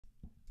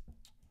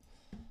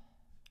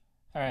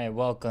All right,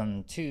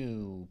 welcome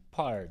to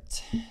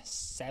part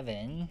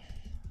 7.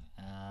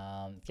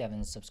 If you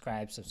haven't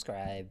subscribed,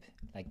 subscribe,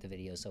 like the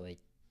video so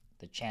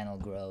the channel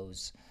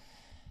grows,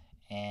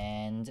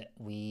 and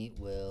we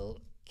will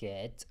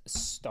get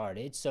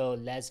started. So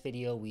last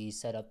video we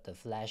set up the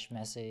flash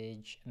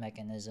message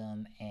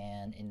mechanism,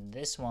 and in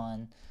this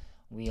one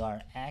we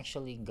are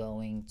actually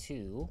going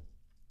to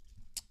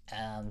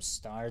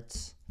start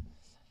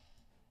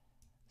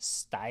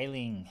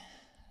styling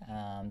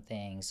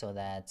things so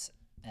that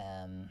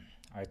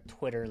our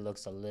Twitter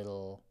looks a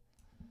little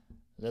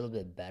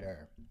bit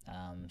better.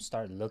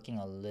 Start looking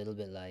a little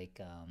bit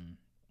like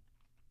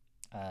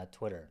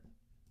Twitter.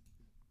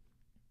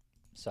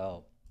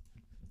 So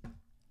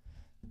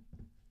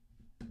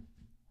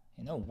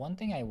one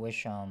thing I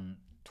wish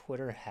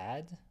Twitter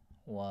had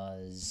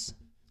was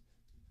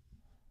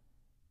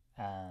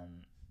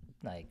um,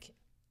 like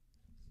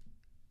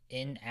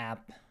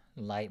in-app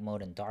light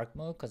mode and dark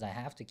mode, because I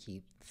have to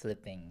keep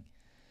flipping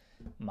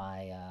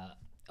my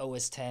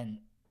OS 10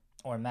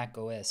 or Mac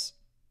OS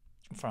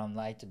from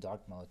light to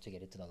dark mode to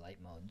get it to the light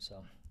mode.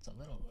 So it's a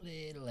little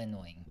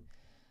annoying.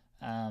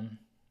 Um,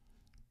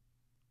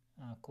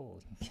 oh,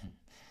 cool. You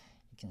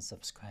can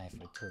subscribe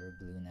for Twitter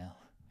Blue now,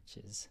 which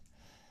is,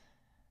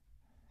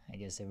 I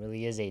guess it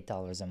really is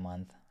 $8 a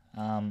month.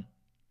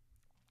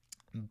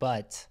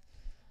 But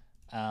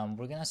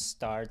we're gonna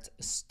start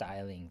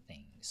styling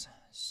things.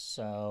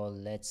 So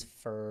let's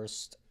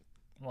first,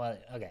 well,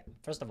 okay.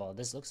 First of all,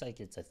 this looks like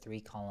it's a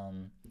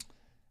 3-column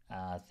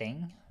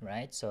thing,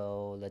 right?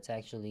 So let's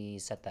actually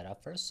set that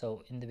up first.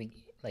 So in the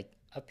like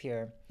up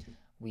here,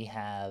 we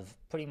have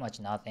pretty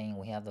much nothing.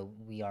 We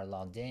are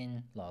logged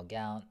in, log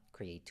out,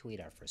 create tweet,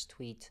 our first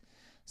tweet.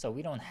 So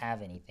we don't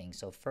have anything.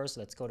 So first,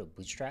 let's go to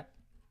Bootstrap,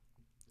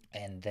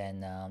 and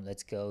then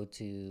let's go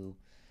to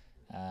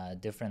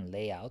different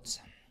layouts.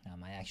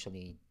 I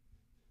actually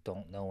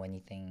don't know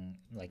anything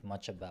like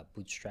much about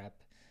Bootstrap,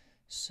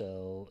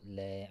 so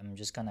I'm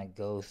just gonna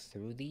go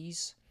through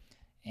these,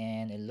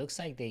 and it looks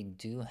like they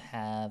do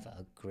have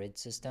a grid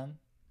system.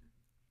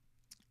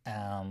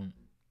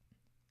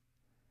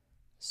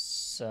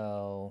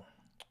 So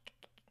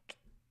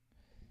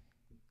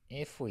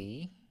if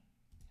we,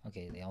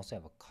 okay, they also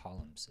have a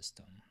column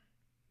system.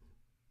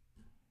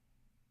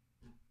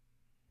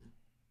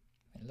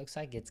 It looks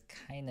like it's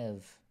kind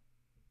of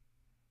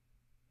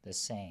the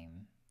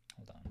same.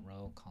 Hold on,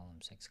 row, column,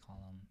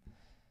 6-column.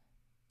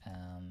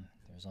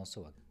 There's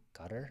also a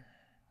gutter.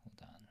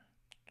 Hold on.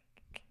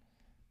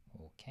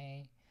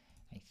 Okay.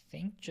 I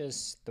think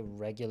just the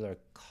regular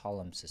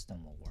column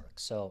system will work.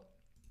 So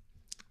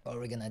what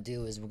we're gonna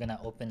do is we're gonna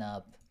open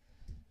up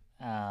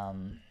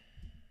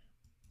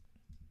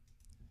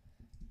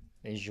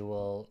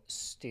Visual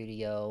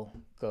Studio,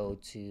 go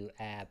to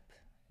App,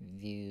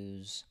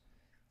 Views,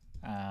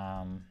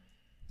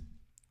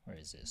 where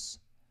is this?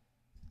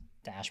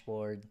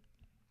 Dashboard,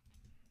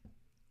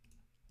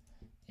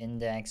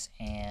 Index,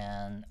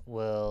 and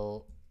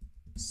we'll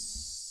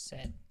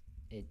set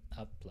it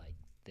up like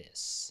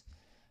this.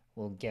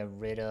 We'll get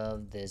rid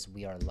of this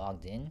 "we are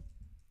logged in",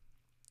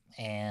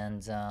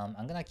 and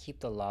I'm gonna keep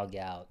the log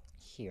out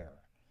here.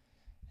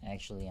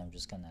 Actually, I'm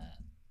just gonna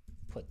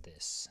put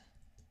this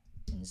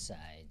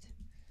inside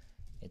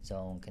its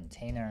own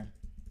container,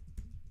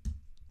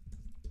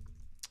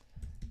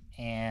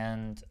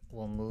 and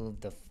we'll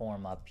move the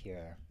form up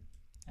here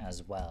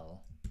as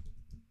well.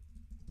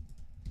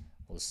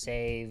 We'll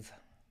save,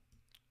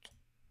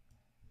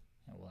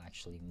 and we'll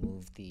actually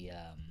move the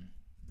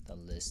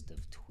list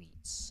of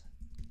tweets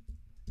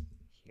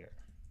here.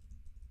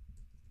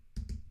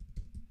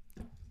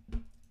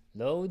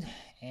 Load,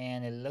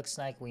 and it looks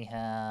like we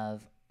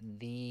have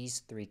these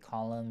 3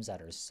 columns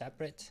that are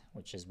separate,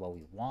 which is what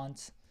we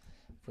want.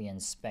 If we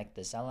inspect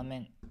this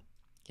element, you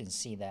can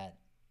see that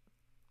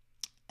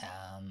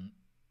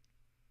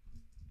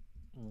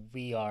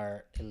we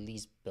are at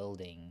least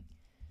building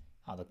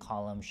how the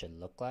column should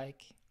look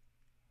like.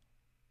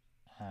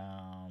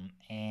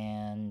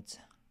 And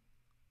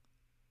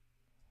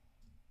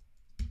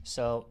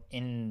so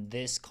in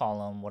this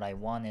column, what I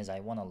want is I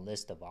want a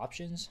list of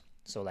options.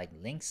 So like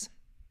links.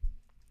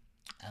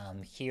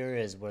 Here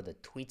is where the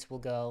tweets will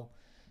go,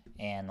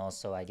 and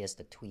also I guess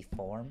the tweet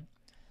form.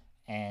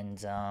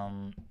 And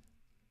on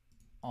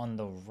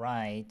the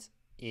right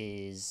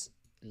is,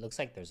 it looks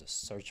like there's a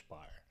search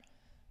bar,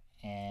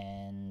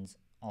 and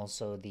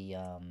also the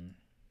I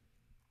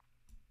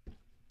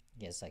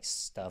guess like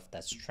stuff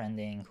that's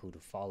trending, who to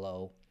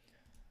follow.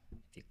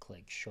 If you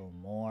click show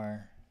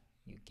more,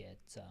 you get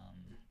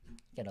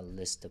a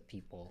list of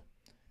people,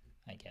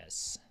 I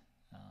guess.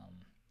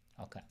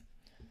 Okay.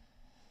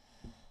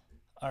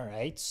 All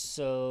right,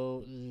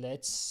 so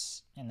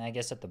let's, and I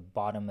guess at the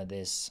bottom of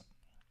this,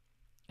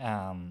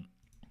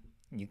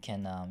 you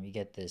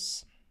get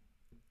this,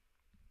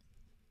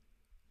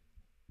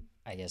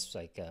 I guess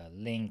like a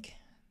link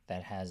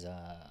that has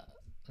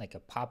like a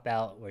pop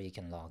out where you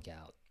can log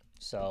out.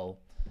 So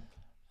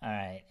all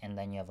right, and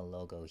then you have a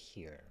logo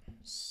here.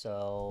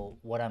 So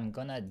what I'm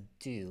gonna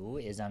do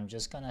is I'm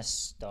just gonna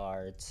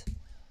start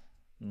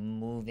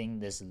moving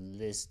this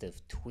list of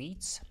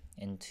tweets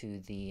into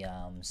the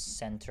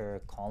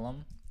center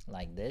column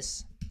like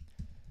this,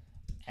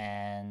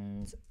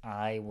 and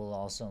I will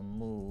also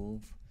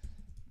move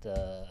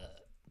the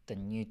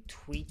new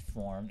tweet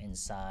form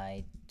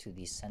inside to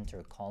the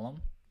center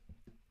column,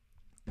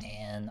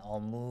 and I'll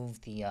move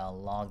the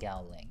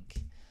logout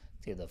link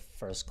to the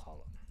first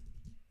column.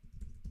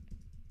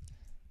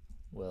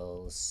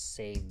 We'll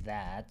save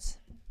that,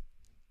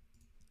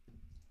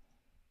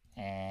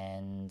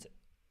 and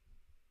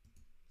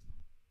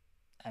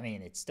I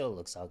mean, it still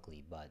looks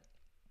ugly, but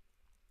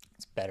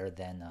it's better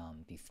than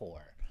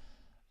before.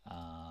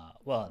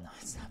 Well, no,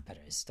 it's not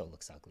better. It still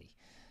looks ugly.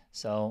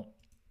 So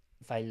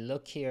if I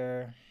look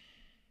here,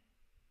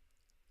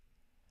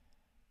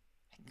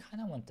 I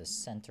kind of want the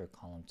center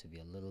column to be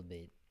a little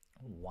bit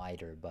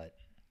wider, but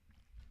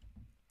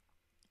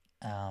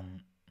a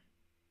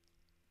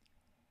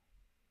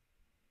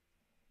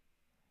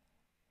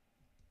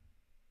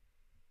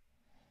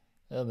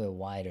little bit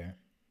wider.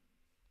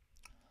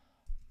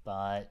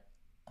 But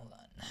hold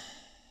on.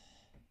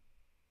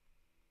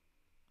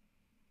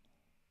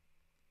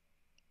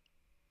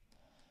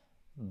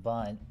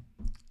 But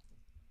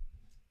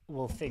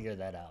we'll figure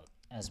that out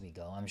as we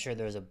go. I'm sure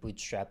there's a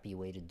bootstrappy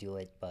way to do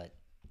it, but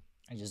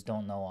I just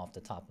don't know off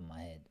the top of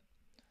my head.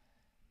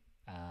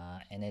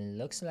 And it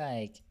looks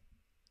like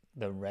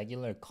the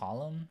regular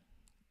column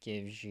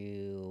gives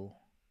you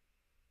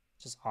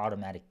just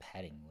automatic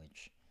padding,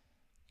 which,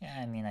 yeah,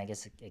 I mean, I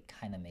guess it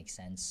kind of makes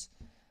sense.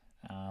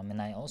 And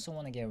I also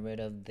want to get rid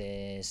of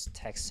this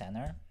text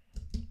center,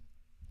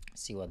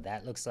 see what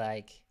that looks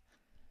like,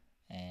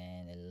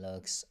 and it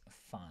looks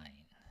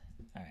fine.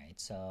 All right,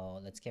 so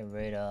let's get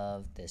rid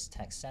of this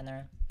text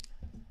center,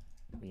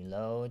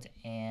 reload,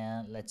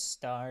 and let's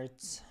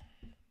start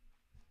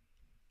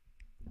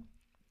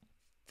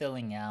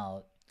filling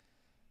out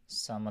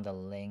some of the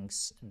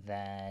links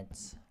that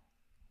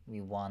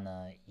we want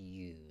to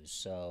use.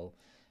 So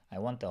I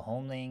want the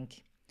home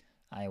link,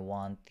 I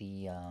want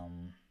the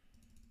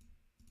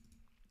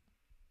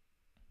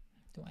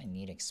do I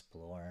need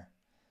explore?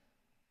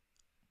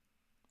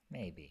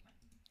 Maybe.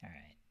 All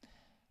right,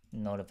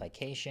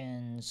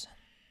 notifications.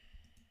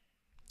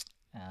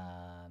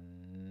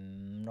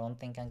 Don't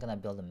think I'm gonna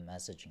build a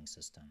messaging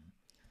system.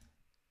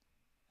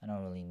 I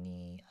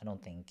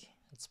don't think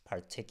it's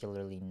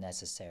particularly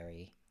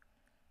necessary,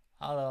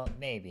 although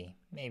maybe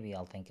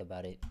I'll think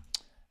about it.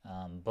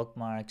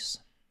 Bookmarks,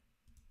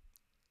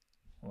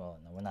 well,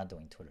 no, we're not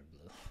doing Twitter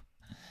Blue.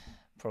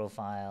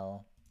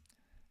 Profile,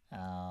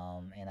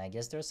 and I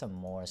guess there's some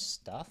more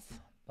stuff,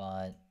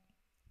 but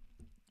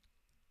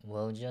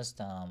we'll just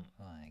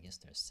I guess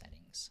there's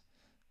settings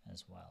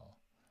as well.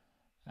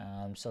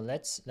 So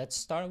let's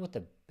start with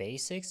the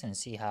basics and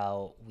see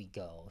how we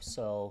go.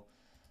 So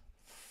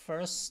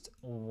first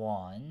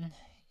one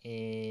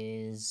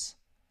is,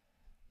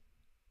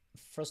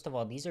 first of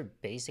all, these are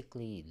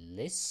basically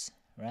lists,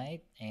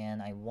 right?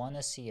 And I want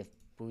to see if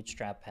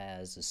Bootstrap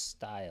has a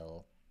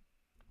style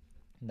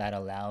that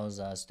allows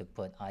us to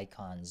put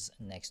icons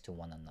next to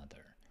one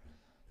another.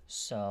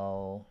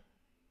 So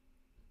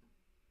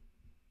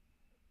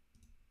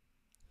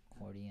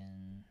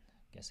accordion,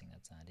 guessing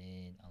that's not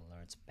it.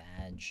 Alerts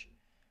badge.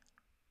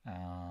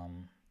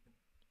 And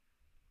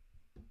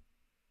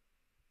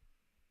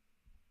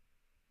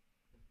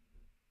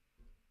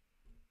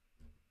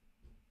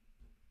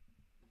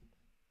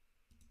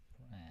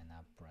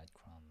not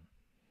breadcrumb.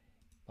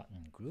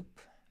 Button group,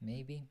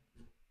 maybe?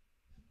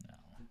 No.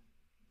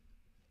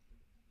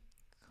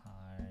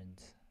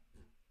 Card.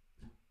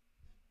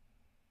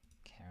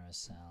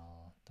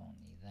 Carousel, don't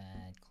need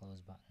that.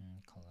 Close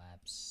button,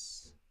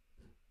 collapse.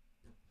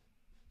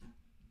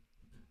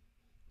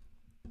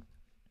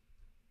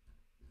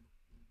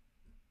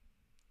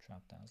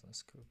 Drop downs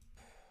list group.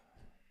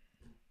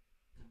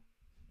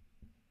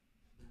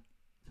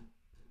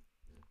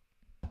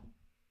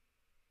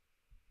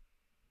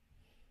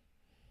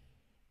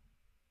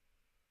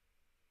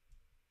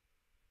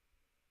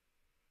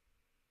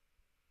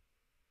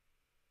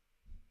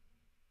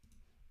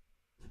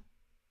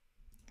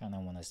 Kind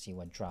of want to see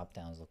what drop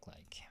downs look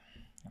like.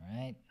 All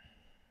right.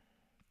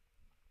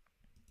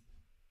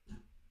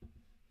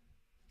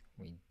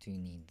 We do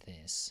need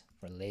this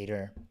for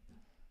later.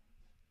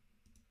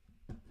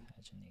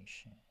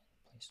 Pagination,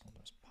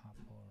 placeholders,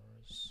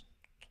 poppers.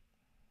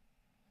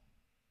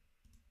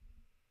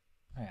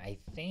 All right, I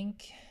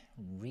think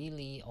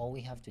really all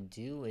we have to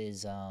do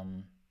is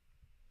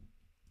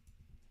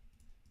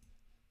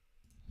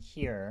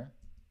here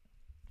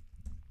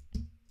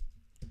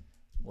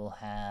we'll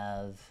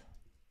have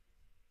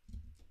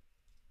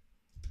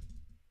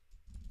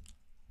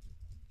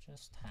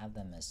just have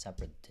them as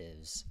separate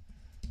divs.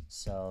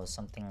 So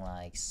something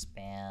like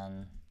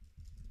span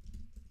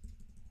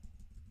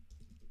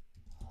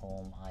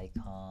home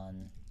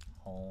icon,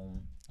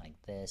 home, like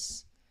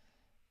this,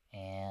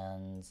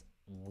 and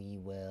we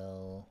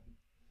will,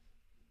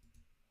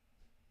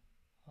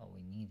 oh,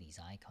 we need these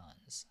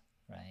icons,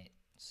 right?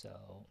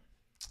 So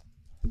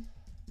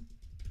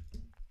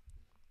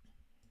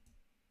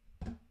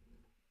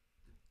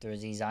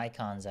there's these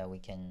icons that we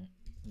can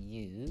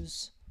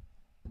use,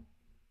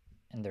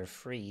 and they're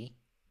free.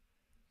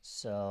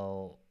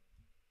 So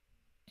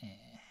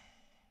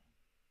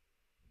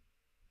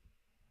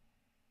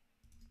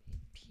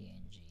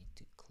PNG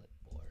to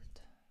clipboard.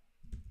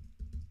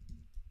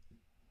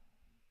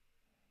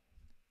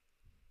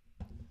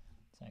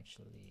 It's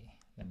actually,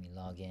 let me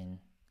log in.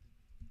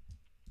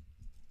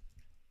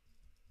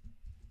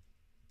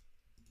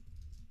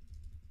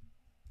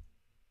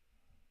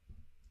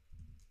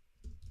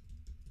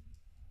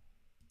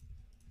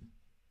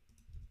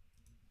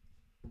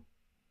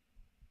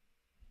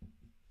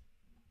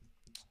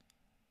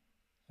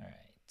 All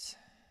right.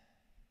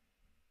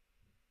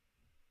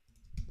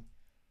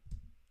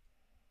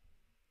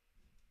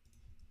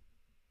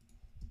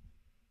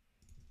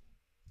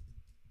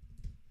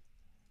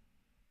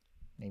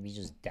 Maybe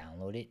just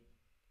download it.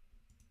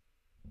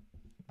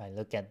 If I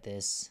look at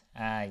this,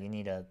 you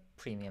need a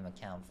premium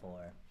account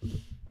for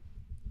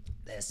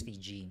the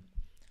SVG.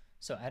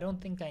 So I don't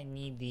think I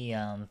need the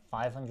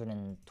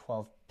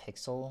 512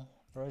 pixel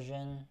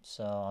version,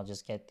 so I'll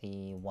just get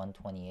the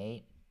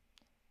 128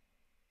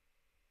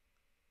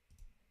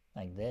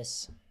 like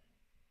this.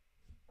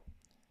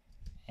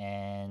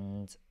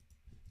 And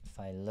if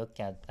I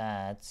look at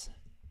that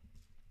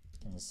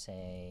and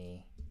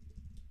say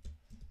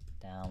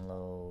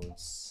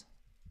downloads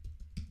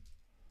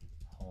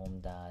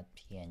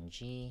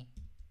home.png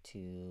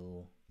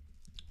to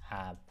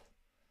app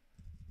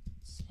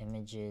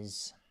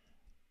images,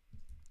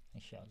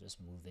 actually I'll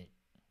just move it.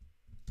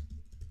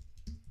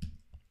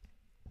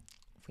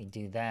 If we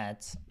do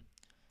that,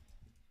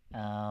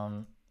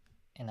 and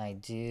I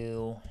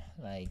do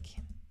like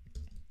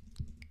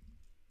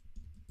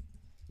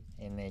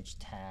image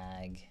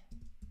tag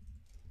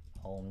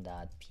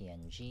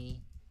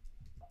home.png,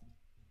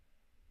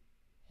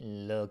 it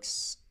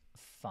looks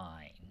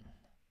fine.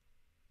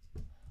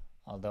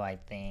 Although I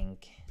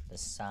think the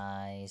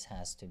size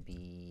has to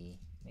be,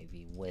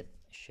 maybe width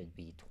should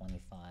be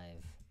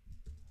 25.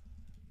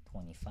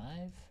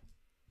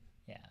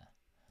 Yeah.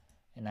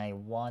 And I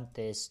want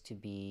this to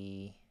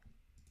be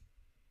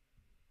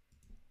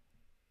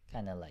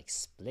kind of like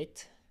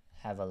split,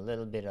 have a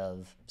little bit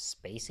of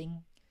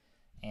spacing,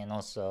 and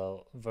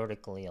also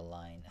vertically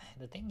aligned.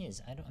 The thing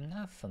is, I'm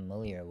not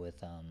familiar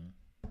with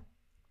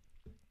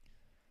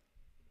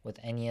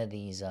any of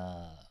these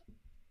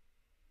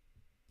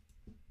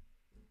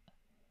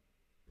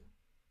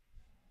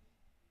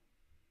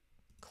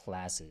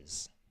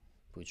classes,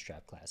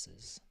 Bootstrap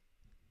classes.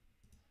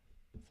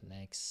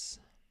 Flex.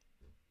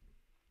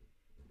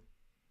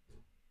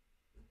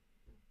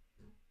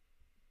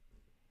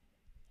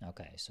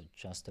 Okay, so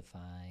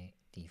justify,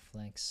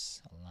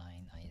 deflex,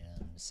 align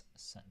items,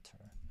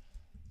 center.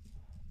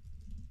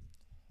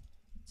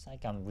 It's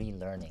like I'm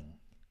relearning.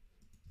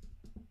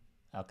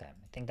 Okay,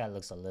 I think that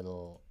looks a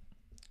little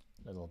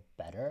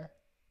better,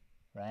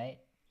 right?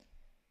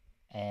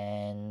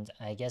 And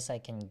I guess I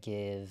can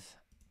give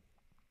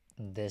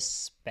this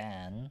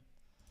span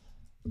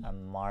a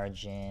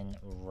margin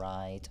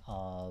right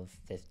of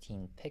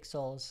 15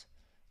 pixels,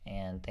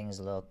 and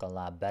things look a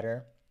lot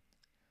better.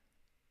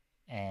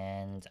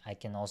 And I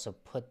can also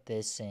put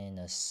this in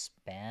a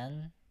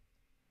span,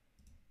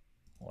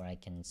 or I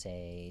can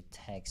say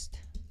text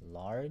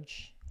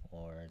large,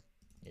 or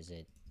is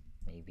it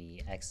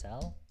maybe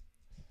XL?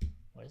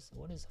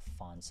 What is the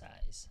font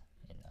size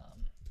in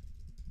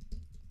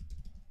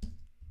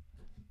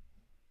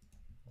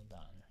hold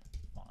on,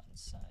 font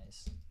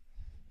size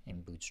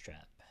in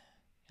Bootstrap?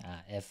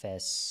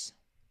 FS3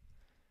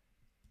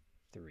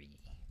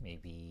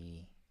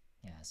 maybe.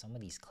 Yeah, some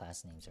of these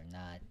class names are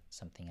not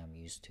something I'm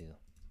used to.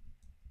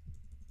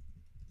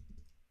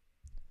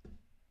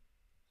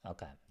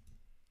 Okay,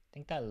 I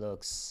think that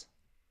looks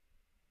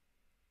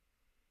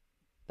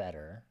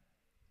better.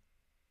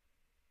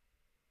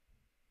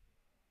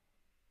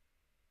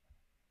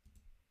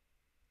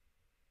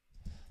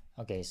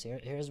 Okay, so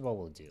here's what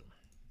we'll do.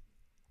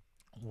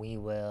 We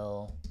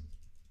will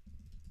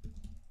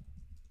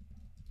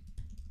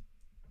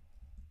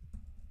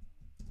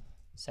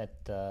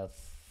set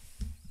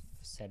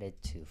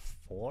it to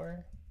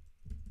 4,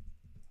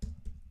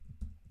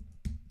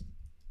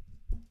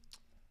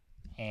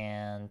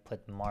 and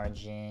put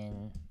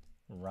margin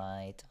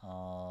right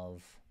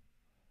of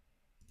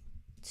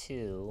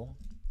 2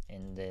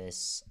 in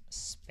this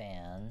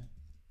span,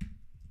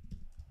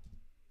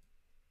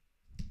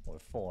 or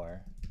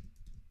 4.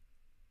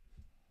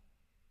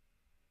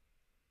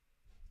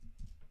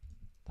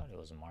 I thought it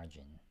was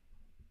margin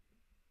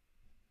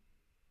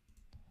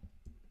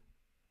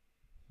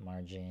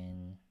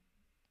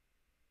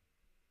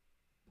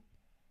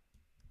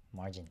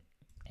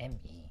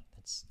ME.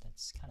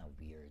 That's kind of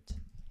weird.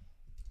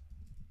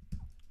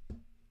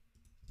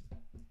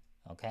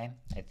 Okay,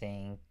 I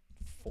think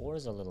 4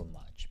 is a little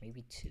much.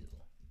 Maybe 2.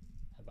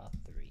 About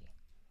 3.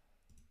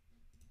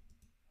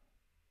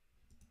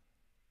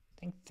 I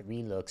think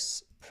 3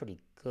 looks pretty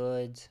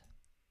good.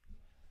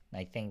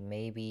 I think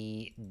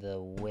maybe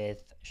the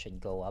width should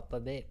go up a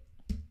bit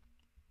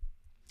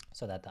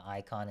so that the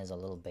icon is a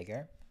little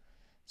bigger.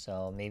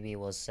 So maybe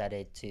we'll set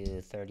it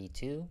to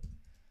 32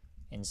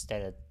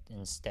 instead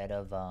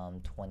of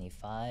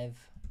 25.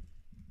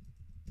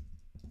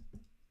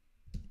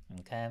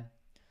 Okay,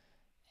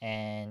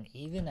 and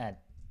even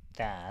at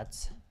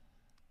that,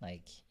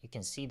 like, you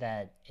can see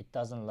that it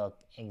doesn't look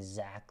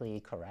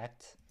exactly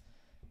correct.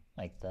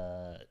 Like,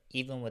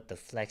 even with the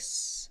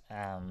flex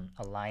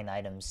align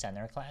item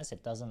center class,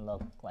 it doesn't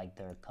look like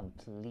they're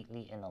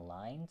completely in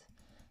aligned.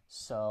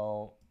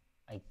 So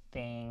I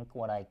think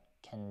what I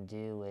can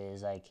do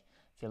is, like,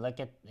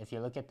 if you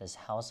look at this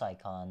house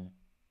icon,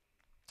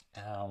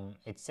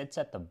 it sits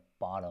at the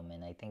bottom,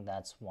 and I think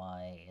that's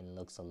why it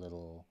looks a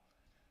little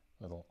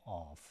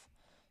off.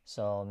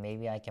 So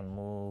maybe I can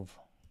move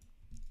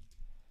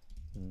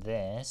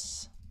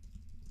this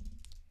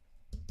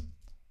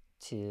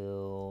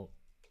to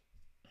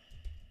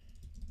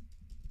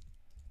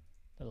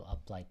a little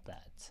up like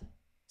that.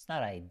 It's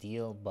not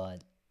ideal,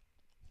 but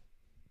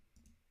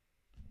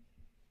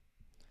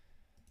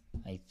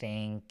I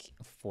think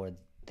for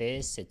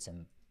this it's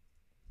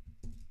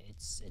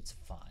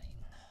fine.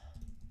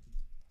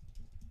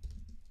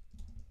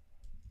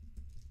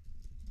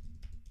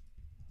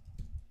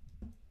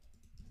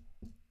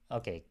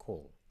 Okay,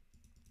 cool.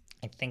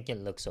 I think it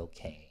looks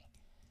okay.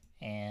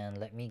 And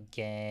let me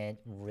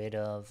get rid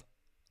of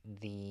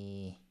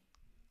the,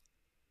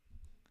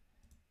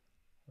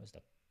 where's the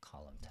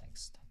column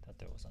text? I thought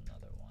there was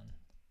another one.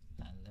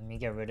 Let me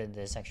get rid of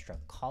this extra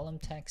column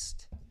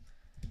text,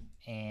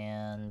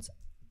 and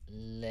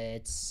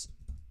let's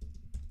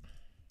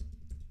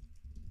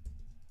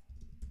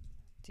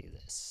do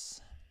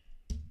this.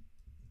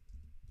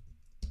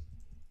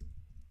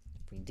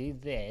 If we do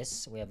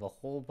this, we have a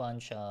whole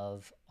bunch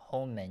of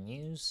home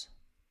menus,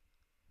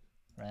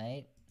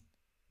 right?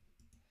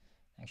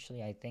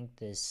 Actually, I think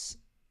this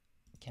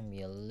can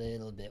be a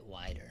little bit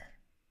wider.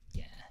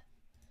 Yeah.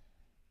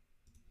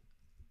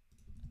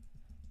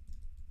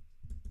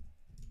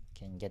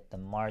 Can get the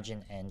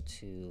margin end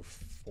to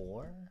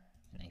 4,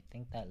 and I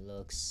think that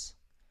looks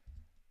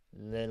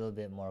a little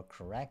bit more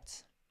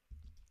correct.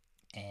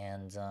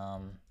 And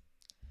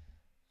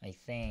I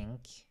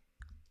think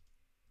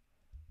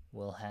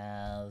we'll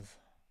have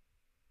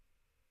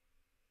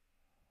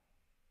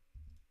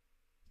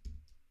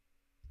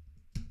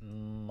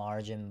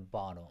margin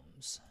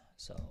bottoms.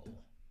 So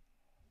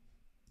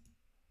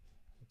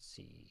let's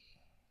see,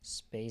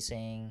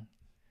 spacing,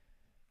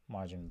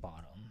 margin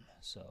bottom.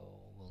 So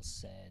we'll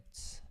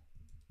set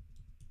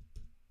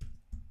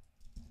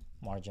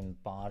margin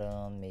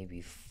bottom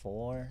maybe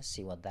 4,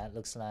 see what that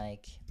looks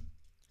like.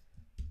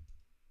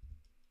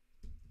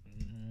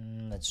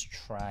 Let's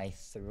try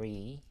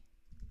 3.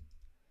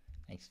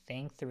 I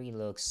think 3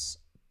 looks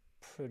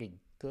pretty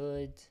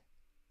good.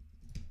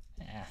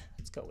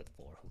 Let's go with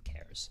 4, who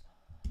cares?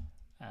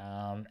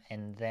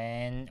 And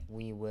then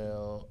we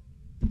will,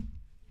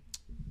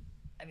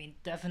 I mean,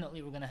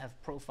 definitely we're gonna have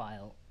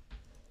profile,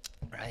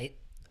 right?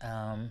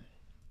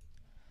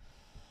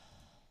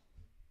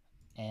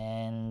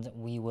 And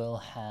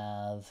we'll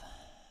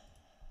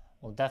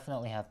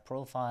definitely have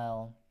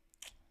profile.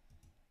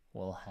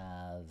 We'll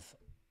have,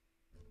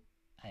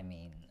 I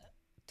mean,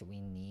 do we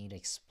need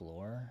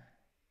explore?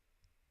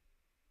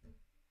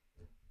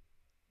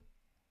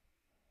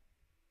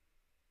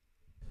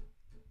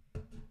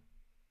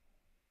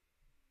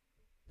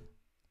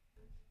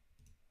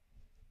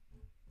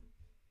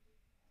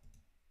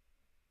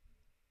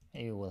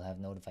 Maybe we'll have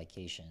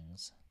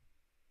notifications.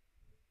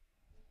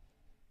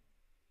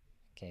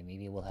 Okay,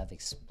 maybe we'll have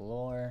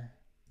explore,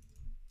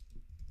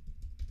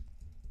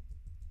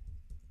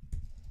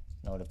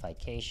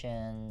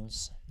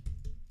 notifications,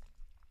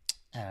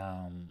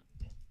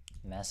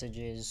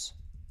 messages,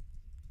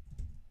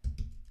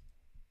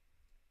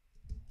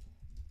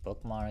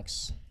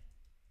 bookmarks,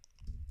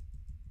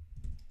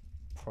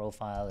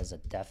 profile is a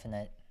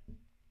definite,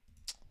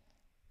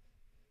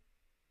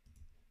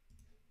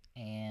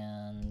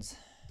 and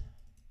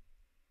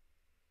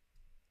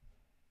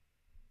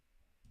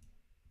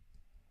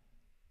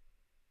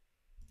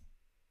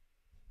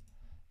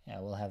yeah,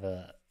 we'll have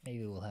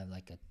maybe we'll have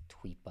like a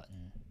tweet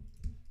button.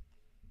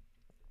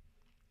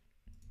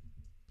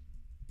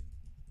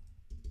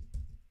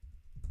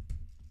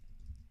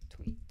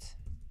 Tweet.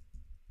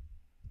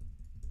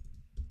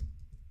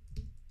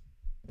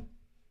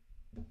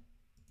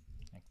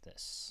 Like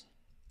this.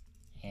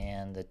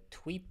 And the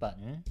tweet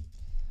button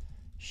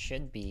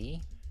should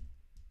be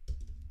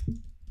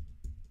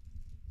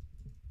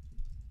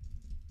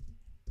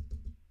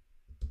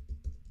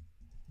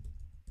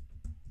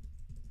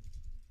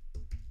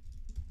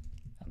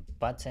a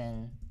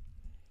button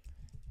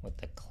with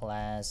the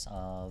class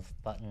of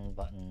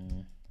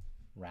button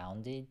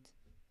rounded.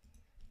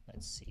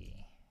 Let's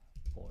see,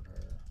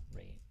 border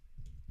rate.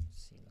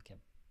 Let's see, look at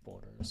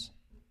borders.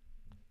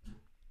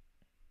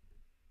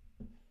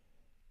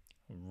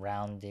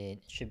 Rounded,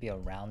 it should be a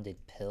rounded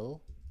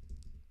pill.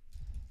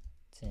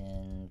 It's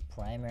in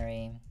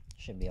primary,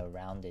 should be a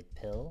rounded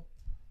pill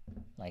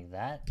like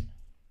that.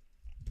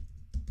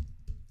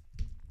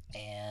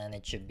 And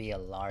it should be a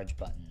large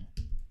button.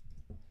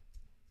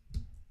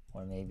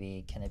 Or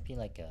maybe, can it be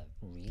like a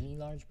really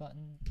large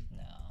button?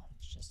 No,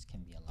 it just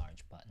can be a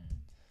large button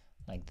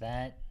like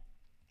that.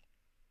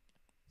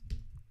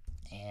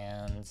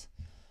 And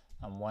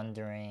I'm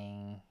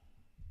wondering,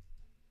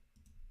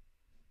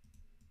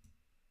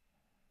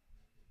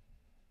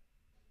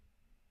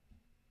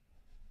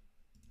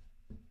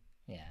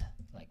 yeah,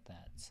 like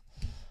that.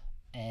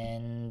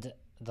 And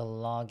the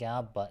log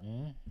out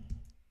button,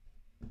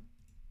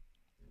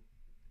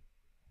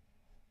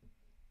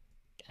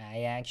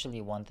 I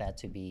actually want that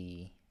to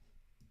be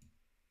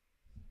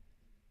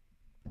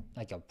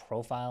like a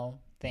profile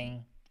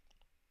thing.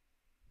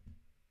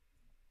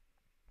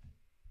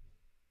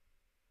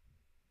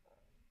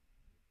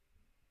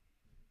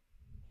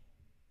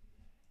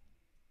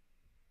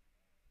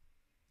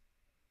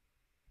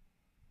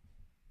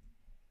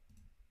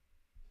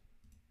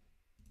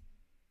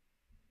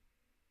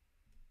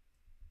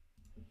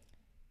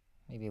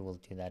 Maybe we'll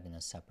do that in a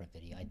separate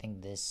video. I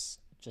think this,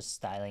 just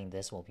styling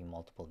this will be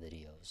multiple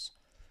videos.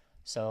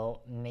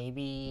 So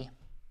maybe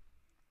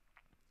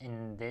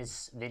in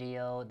this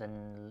video,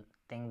 the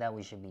thing that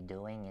we should be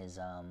doing is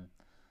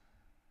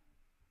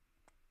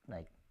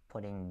like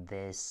putting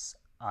this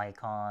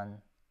icon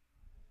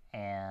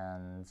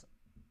and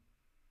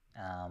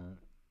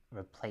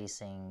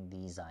replacing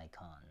these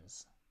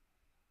icons,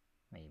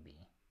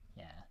 maybe.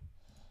 Yeah.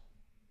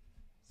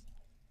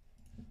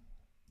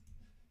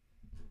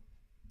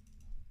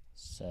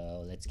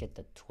 So let's get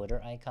the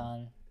Twitter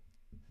icon.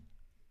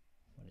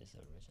 What does the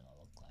original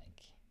look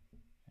like?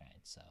 All right,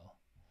 so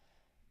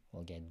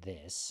we'll get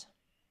this.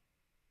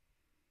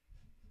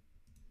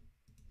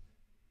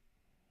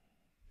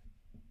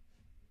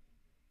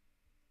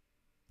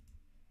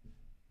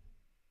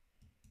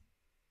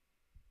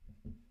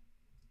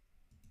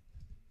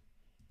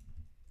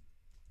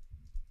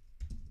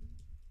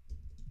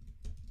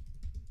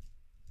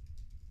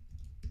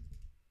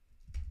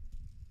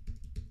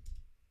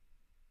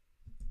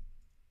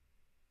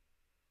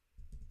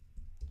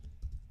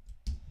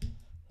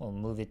 We'll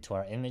move it to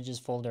our images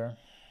folder.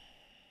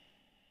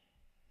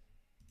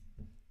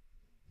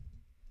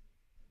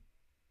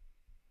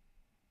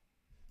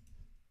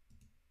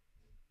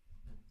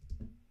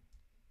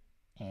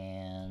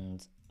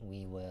 And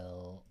we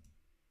will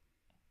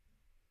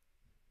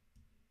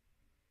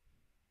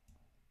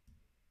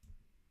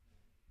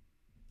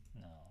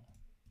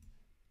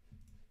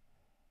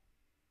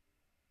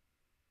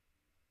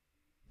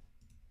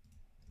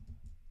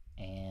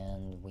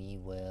and we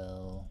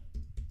will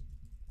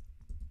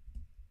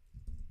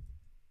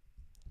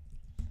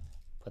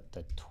put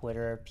the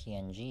Twitter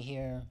PNG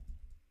here,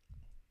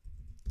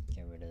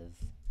 get rid of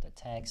the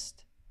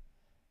text,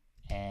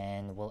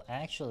 and we'll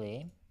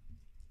actually,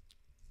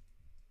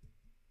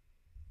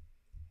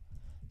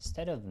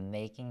 instead of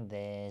making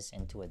this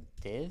into a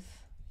div,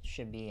 it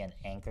should be an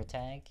anchor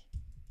tag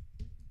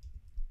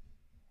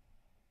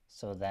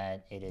so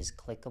that it is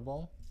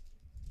clickable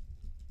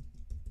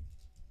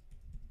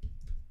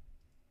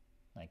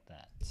like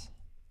that.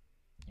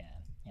 Yeah,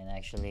 and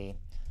actually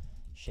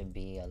should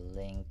be a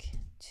link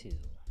to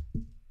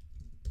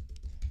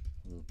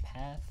loop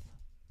path,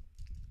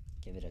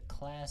 give it a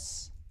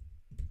class,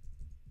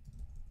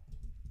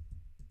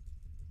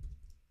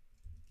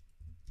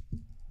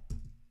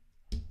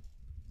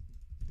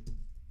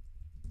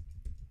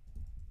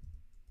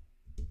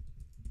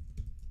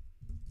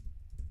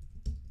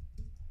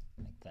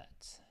 like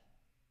that.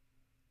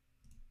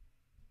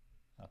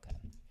 Okay,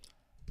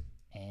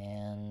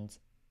 and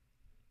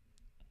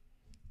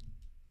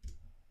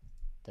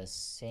the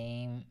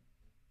same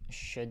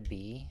should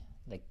be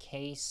the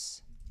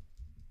case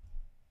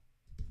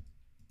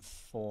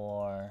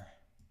for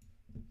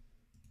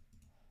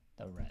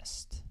the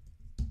rest.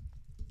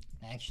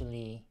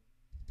 Actually,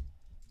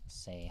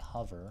 say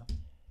hover,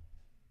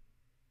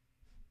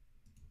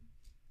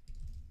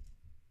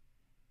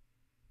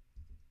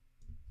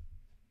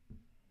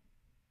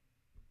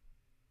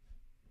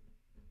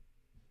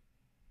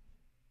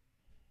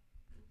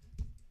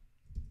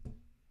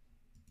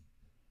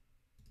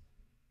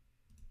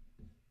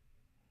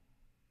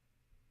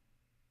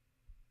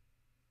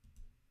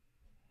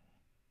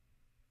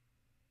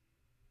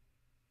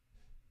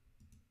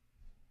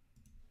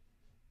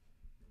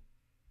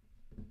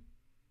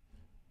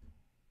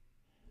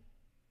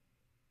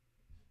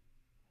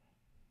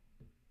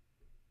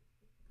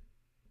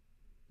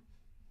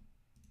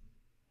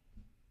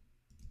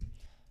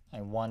 I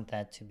want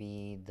that to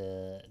be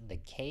the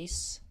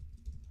case.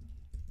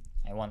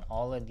 I want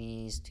all of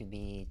these to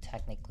be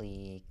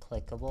technically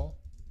clickable.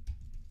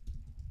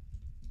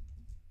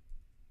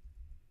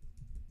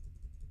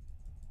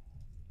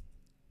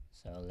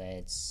 So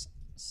let's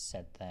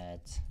set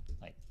that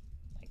like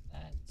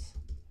that,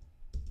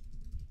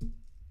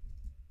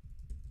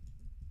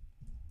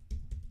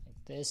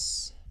 like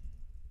this.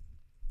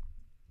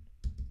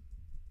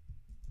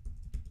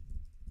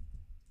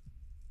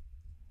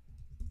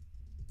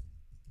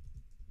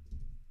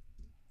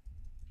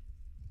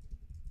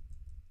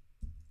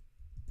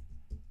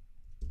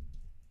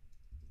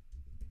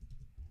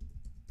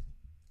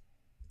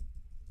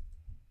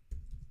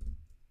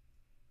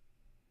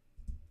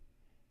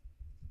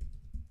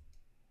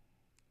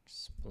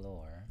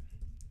 explore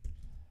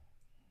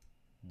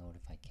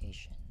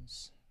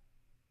notifications,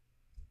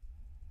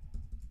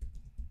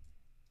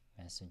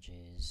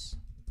 messages,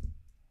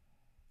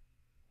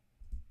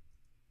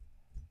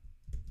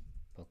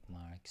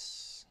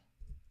 bookmarks,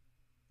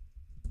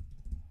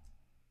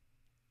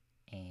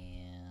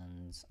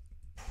 and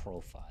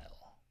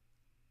profile.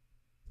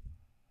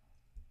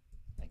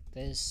 Like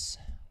this.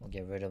 We'll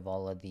get rid of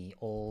all of the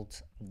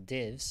old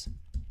divs.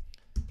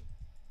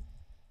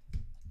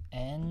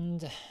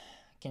 And you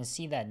can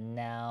see that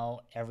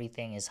now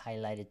everything is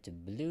highlighted to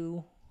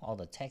blue, all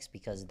the text,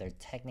 because they're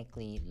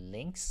technically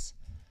links.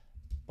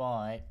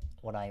 But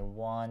what I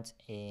want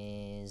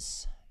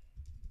is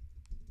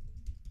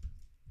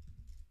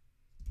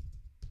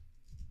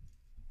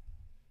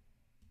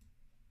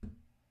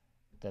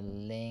the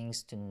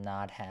links to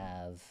not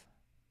have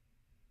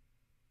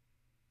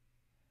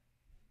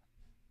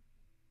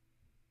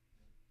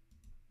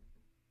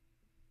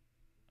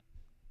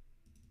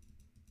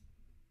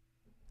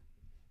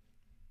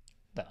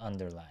the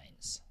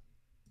underlines.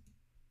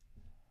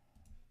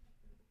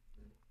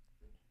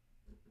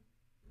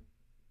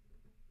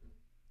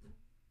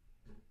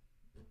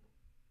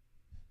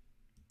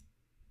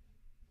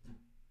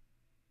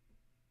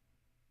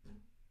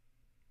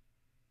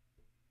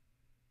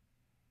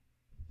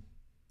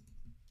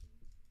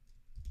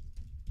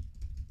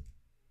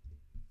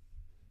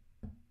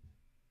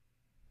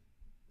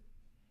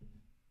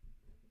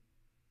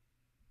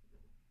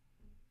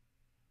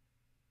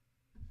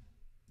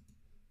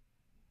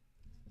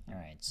 All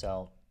right,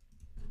 so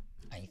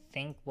I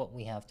think what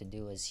we have to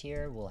do is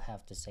here, we'll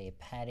have to say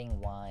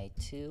padding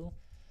Y2,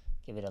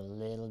 give it a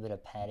little bit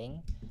of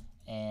padding.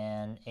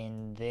 And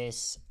in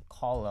this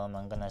column,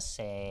 I'm gonna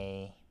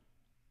say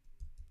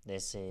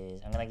this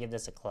is, I'm gonna give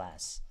this a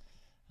class.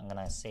 I'm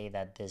gonna say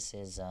that this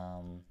is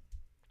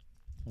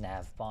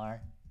navbar.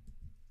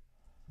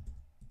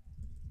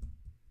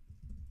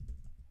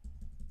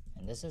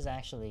 And this is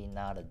actually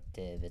not a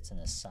div, it's an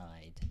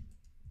aside.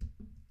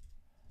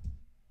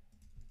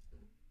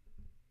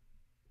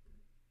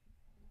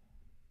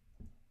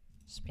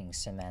 Just being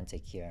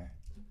semantic here.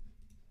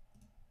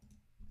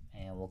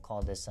 And we'll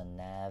call this a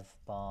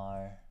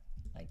navbar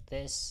like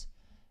this.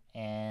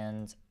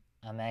 And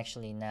I'm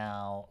actually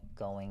now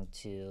going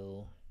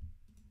to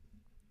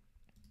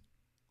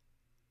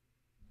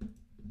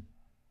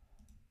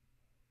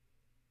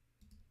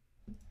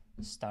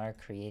start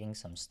creating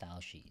some style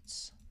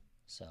sheets.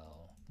 So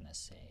I'm gonna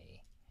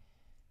say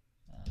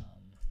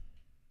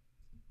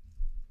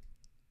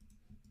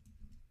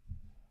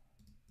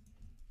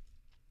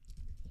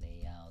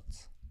layout,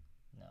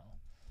 no,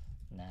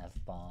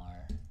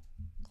 navbar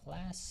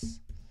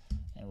class,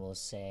 and we'll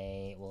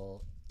say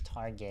we'll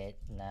target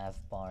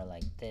navbar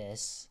like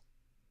this.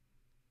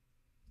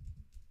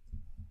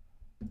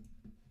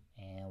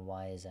 And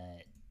why is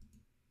that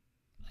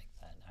like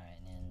that? All right,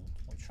 and then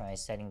we'll try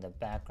setting the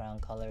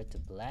background color to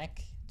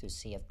black to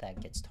see if that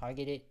gets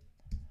targeted.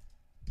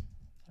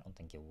 I don't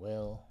think it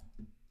will.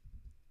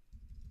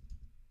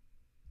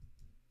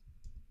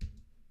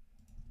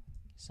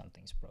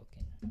 Something's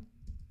broken.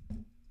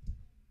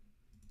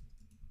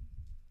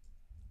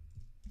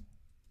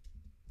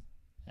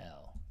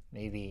 Oh,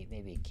 maybe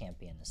it can't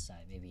be on the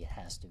side. Maybe it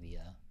has to be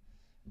a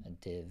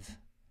div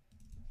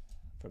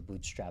for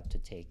Bootstrap to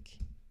take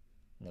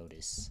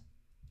notice.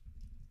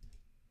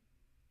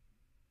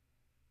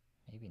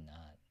 Maybe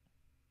not.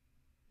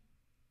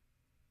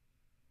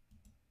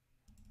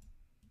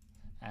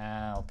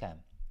 Ah, okay.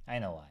 I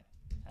know why.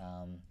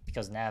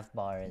 Because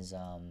navbar is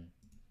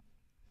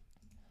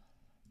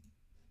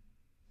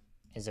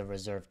a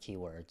reserved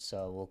keyword.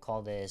 So we'll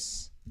call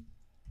this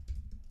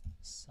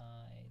side.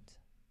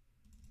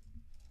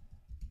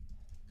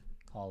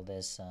 Call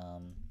this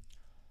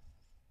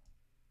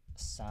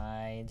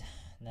side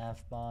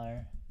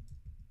navbar.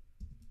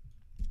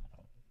 I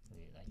don't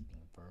really like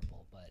being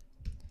verbal, but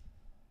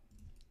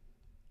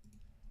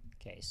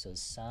okay, so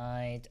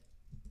side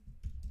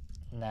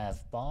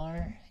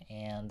navbar,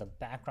 and the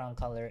background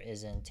color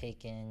isn't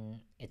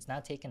taken, it's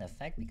not taking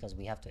effect because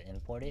we have to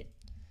import it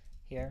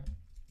here.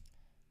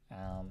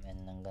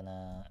 And I'm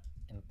gonna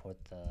import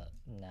the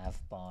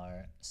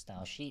navbar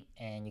style sheet,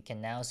 and you can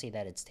now see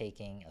that it's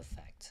taking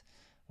effect,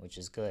 which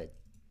is good.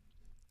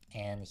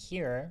 And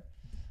here,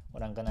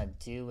 what I'm gonna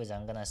do is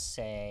I'm gonna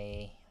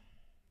say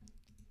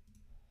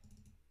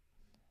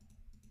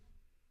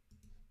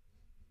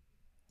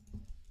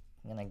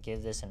I'm gonna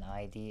give this an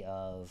ID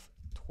of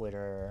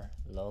Twitter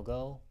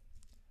logo.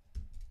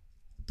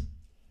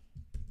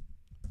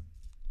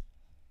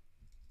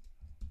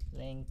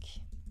 Link.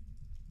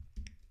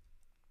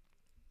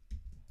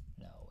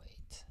 No,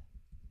 wait.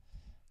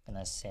 I'm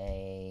gonna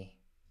say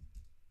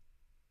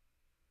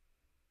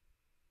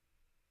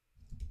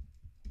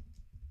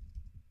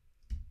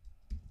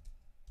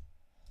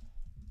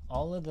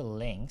all of the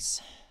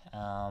links,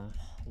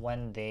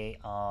 when they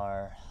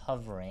are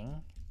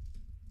hovering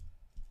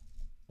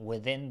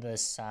within the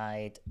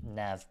side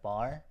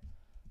navbar,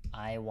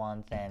 I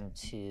want them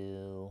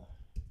to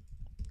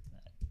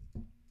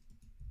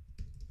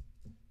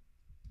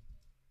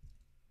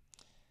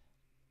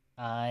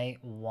I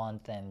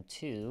want them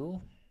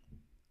to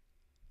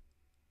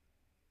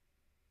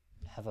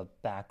have a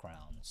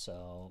background.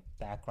 So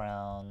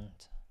background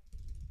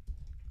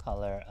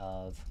color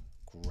of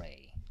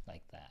gray,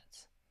 like that.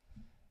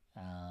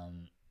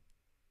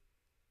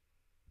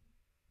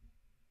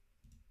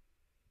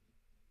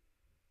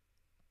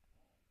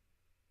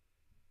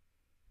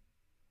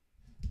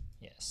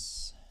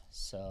 Yes,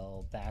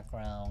 so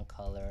background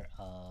color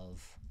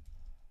of,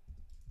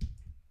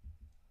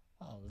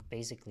 well,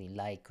 basically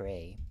light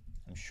gray.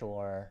 I'm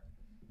sure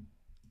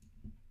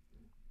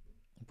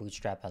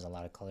Bootstrap has a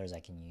lot of colors I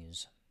can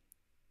use.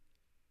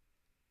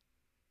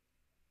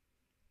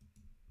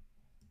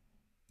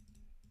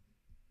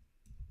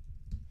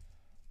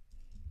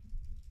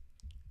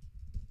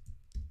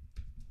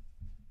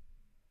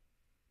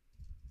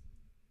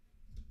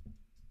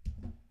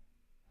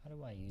 How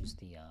do I use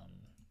the all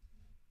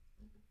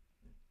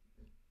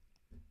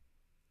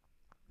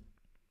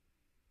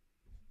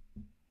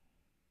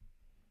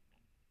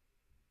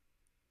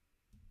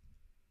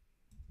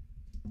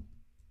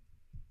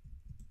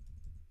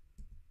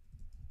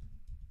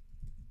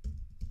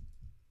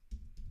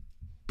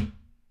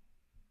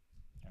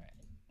right.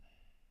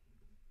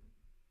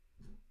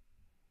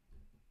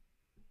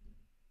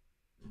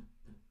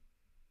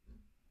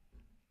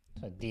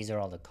 So these are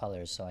all the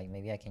colors, so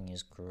maybe I can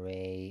use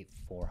gray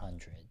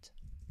 400.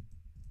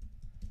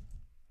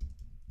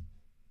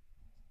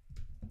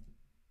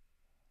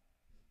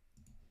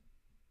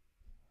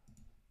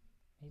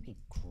 Maybe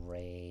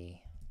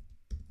gray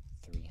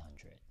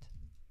 300.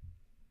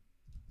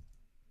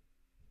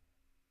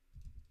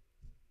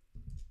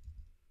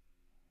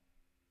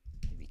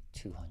 Maybe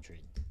 200.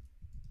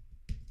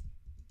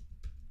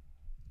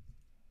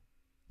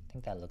 I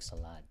think that looks a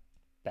lot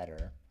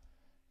better.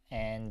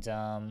 And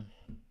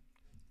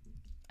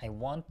I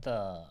want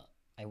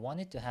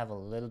it to have a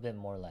little bit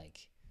more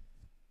like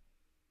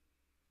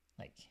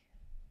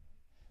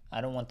I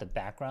don't want the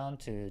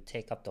background to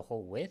take up the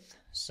whole width,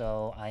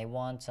 so I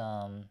want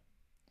I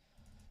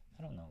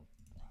don't know,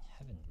 I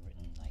haven't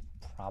written like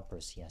proper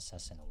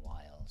CSS in a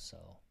while,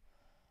 so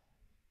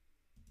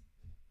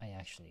I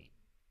actually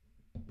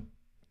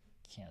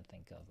can't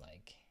think of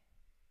like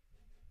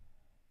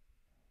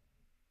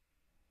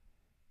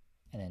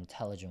an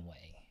intelligent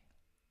way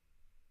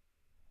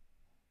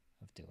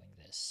of doing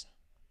this.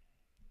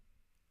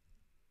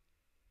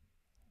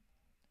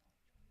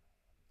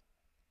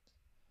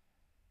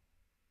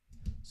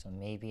 So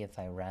maybe if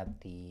I wrap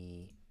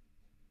the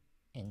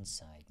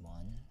inside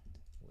one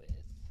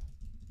with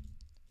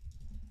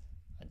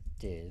a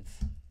div,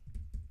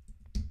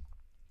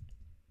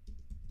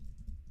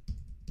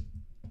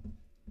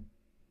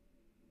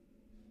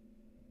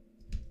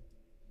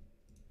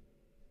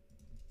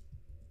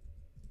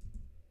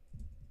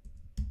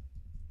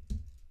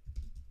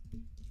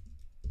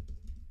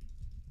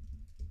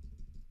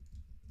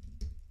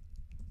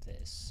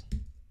 this.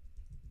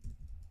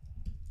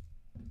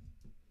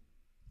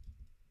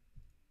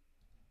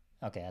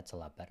 Okay, that's a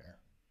lot better.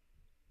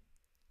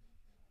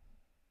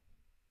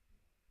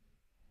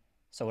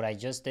 So what I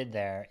just did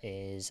there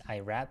is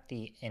I wrapped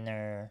the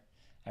anchor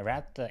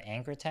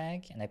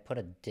tag and I put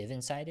a div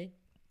inside it.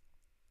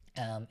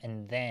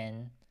 And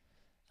then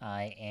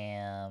I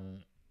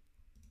am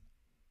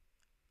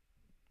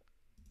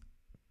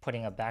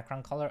putting a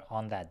background color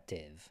on that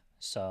div.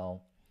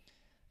 So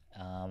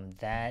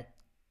that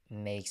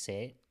makes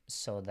it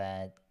so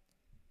that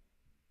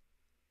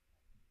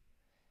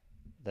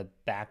the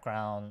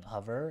background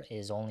hover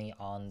is only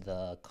on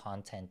the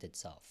content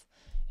itself.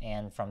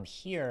 And from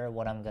here,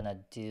 what I'm gonna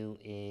do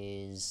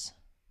is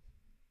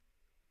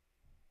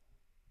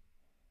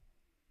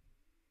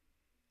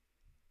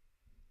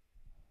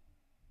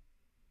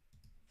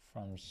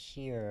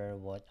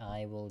what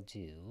I will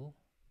do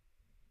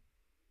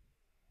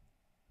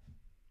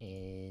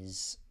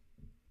is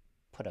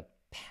put a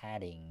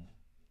padding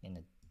in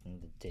the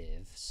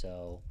div.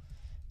 So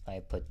if I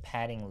put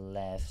padding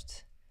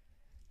left,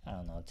 I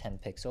don't know, 10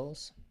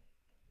 pixels.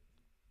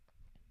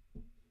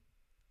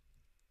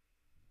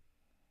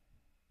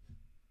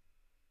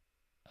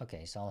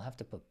 Okay, so I'll have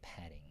to put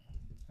padding.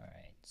 All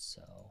right,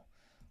 so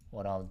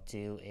what I'll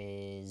do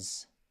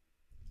is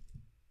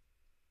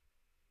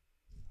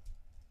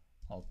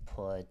I'll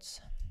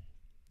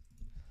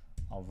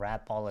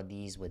wrap all of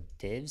these with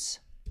divs.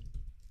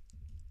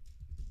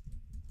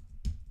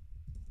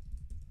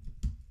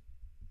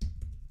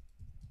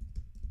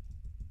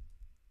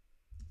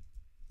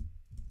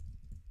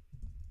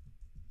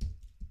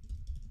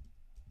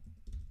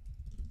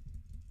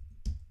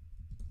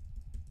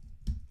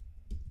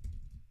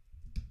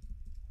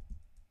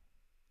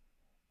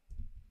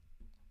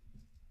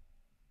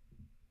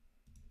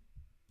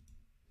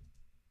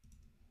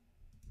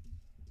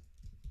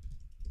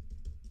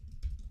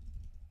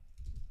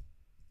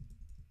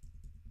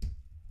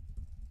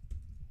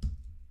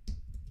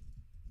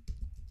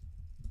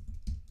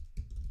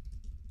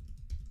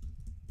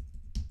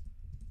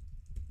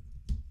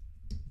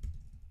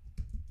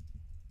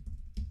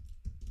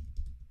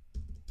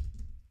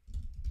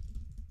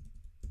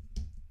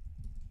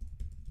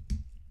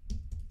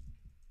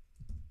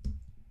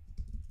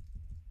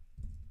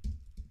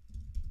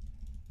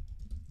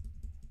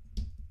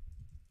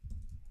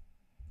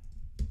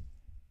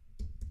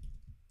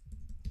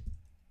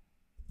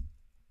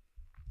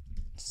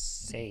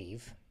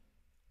 save,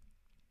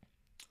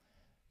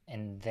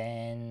 and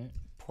then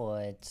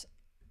put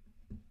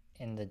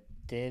in the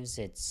divs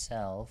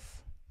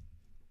itself,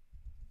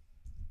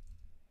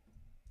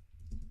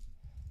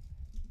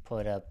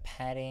 put a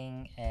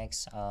padding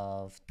x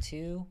of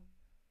 2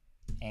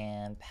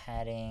 and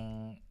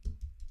padding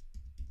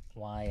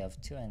y of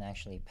 2 and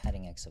actually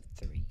padding x of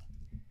 3.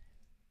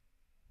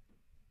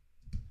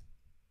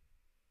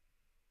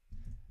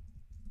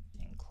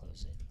 And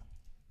close it.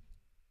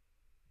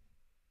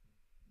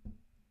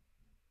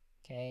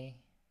 Okay.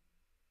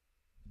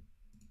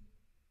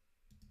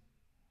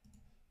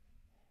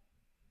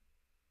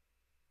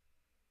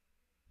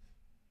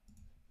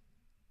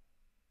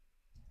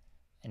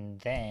 And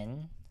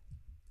then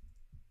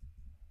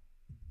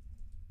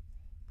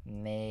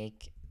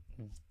make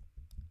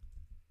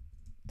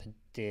the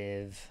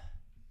div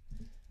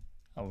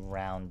a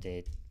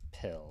rounded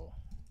pill.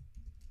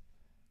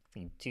 If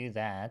we do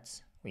that,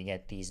 we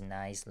get these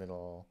nice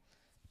little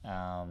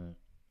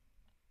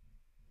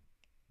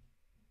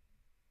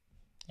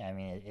yeah, I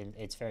mean,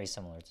 it's very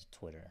similar to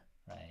Twitter,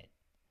 right?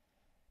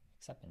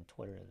 Except in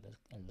Twitter,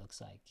 it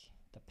looks like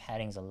the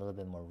padding's a little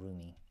bit more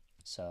roomy.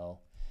 So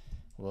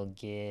we'll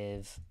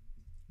give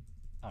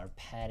our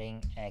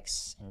padding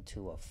x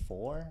into a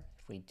 4.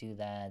 If we do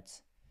that,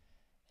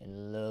 it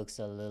looks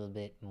a little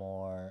bit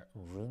more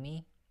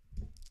roomy,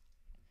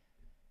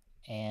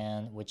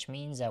 and which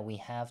means that we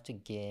have to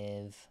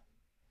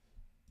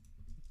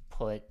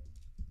put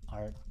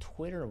our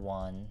Twitter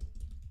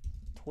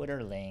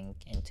link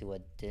into a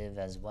div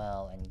as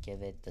well and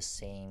give it the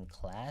same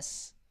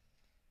class.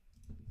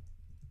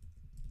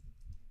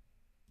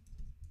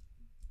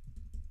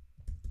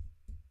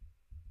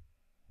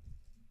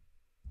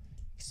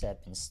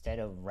 Except instead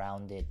of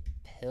rounded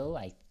pill,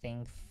 I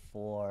think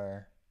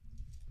for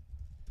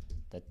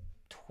the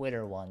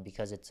Twitter one,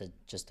 because it's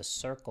just a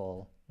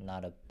circle,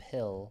 not a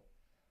pill,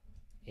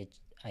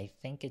 I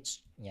think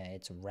it's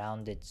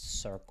rounded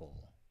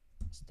circle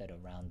instead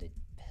of rounded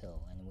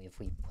pill. And if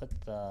we put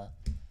the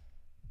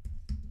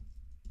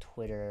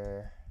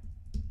Twitter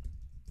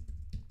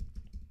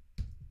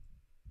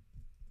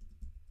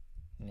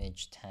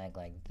image tag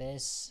like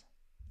this,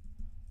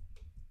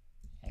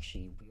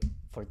 actually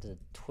for the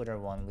Twitter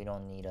one we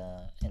don't need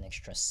an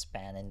extra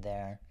span in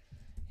there,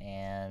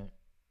 and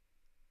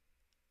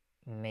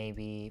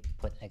maybe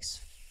put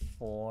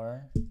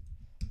x4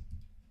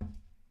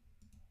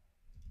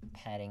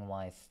 padding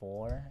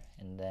y4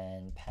 and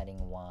then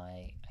padding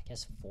y, I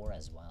guess 4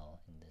 as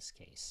well in this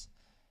case.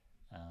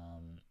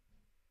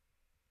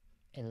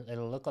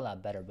 It'll look a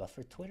lot better, but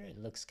for Twitter it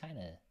looks kind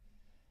of,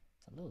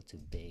 it's a little too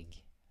big.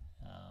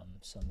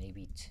 So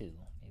maybe 2,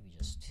 maybe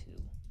just 2.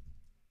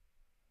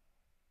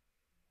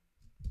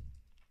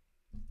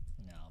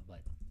 No,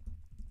 but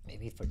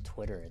maybe for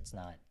Twitter it's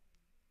not.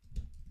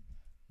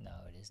 No,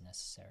 it is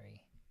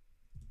necessary.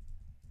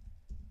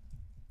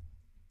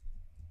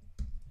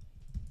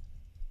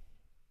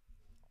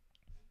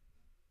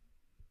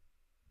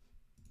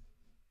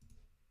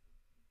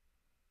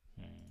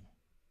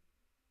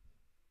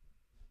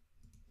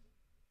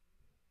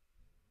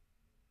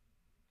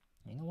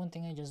 You know, one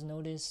thing I just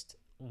noticed,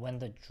 when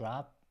the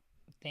drop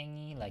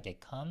thingy, like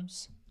it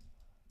comes,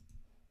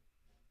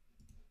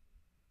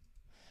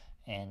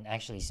 and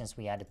actually since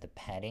we added the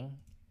padding,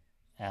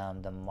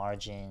 the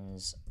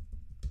margins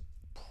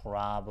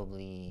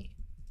probably,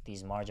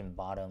 these margin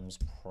bottoms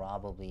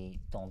probably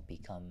don't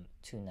become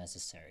too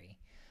necessary,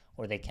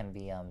 or they can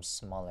be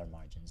smaller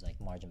margins, like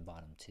margin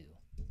bottom 2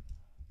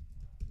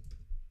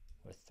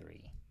 or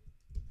 3,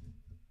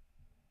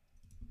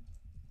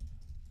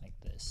 like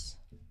this,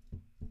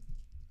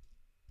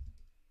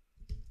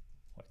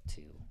 or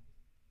 2.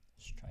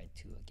 Let's try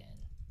 2 again.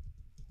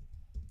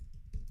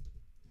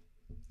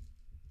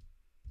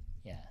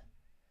 Yeah,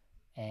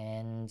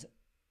 and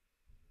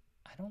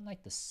I don't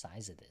like the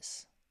size of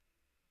this.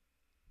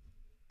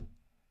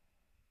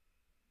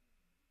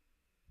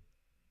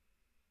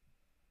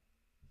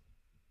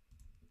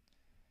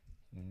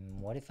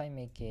 What if I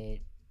make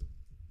it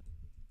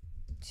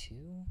 2?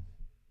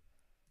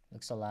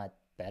 Looks a lot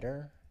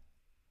better.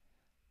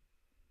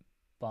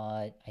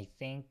 But I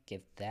think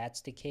if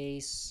that's the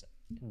case,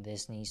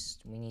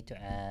 we need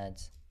to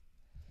add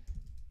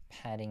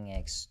padding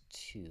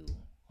x2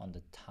 on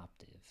the top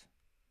div,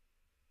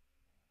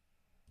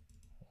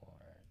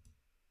 or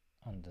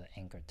on the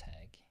anchor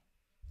tag,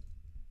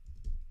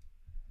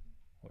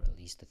 or at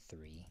least a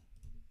 3.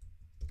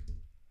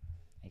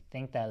 I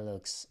think that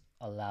looks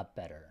a lot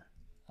better.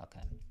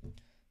 Okay,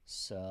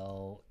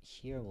 so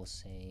here we'll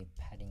say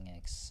padding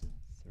x3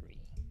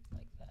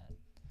 like that,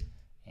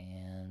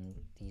 and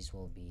these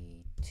will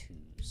be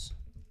 2s.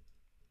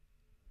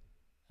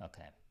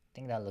 Okay, I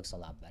think that looks a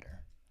lot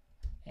better.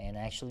 And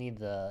actually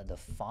the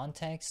font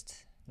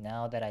text,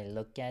 now that I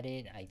look at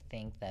it, I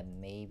think that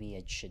maybe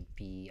it should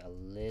be a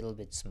little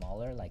bit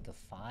smaller, like a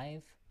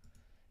 5.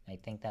 I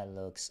think that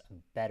looks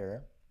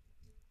better.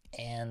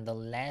 And the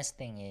last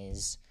thing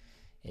is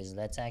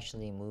let's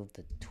actually move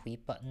the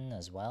tweet button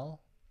as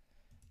well.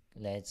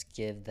 Let's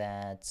give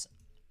that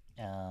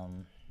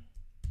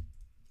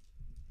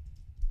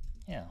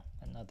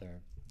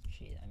other,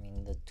 gee, I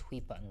mean, the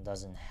tweet button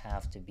doesn't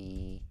have to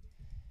be,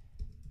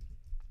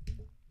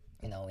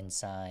 you know,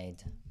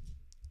 inside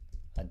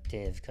a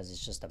div because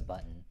it's just a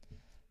button.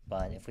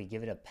 But if we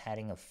give it a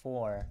padding of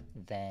 4,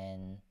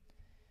 then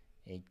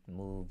it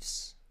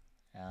moves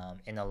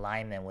in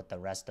alignment with the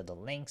rest of the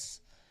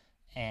links.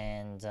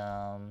 And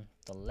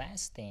the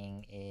last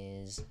thing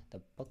is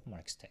the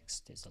bookmarks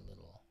text is a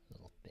little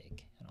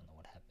big. I don't know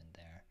what happened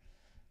there.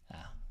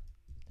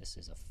 This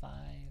is a 5.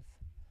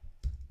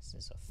 This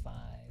is a 5.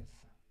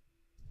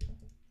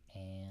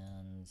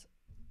 And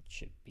it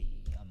should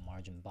be a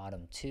margin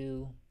bottom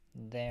 2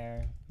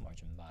 there,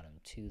 margin bottom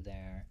 2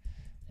 there.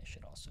 There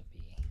should also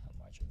be a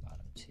margin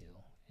bottom 2.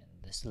 And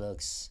this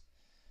looks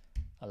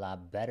a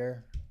lot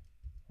better,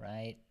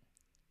 right?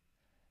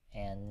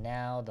 And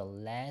now the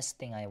last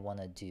thing I want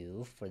to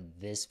do for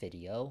this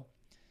video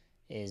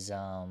is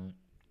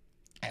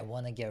I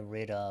want to get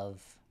rid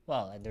of,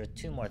 well, there are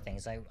 2 more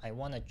things. I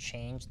want to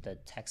change the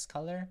text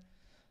color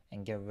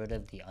and get rid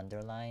of the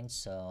underline.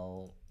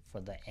 So for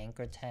the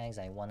anchor tags,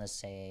 I want to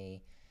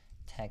say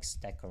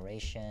text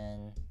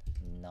decoration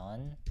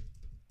none,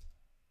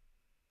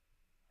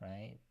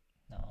 right?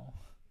 No.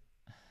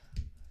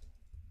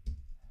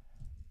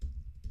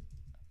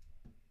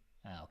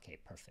 Okay,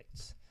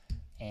 perfect.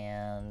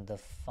 And the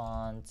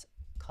font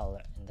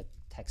color and the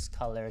text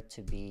color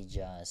to be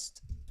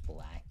just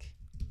black,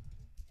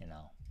 you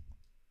know.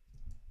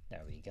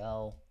 There we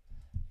go.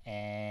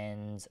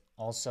 And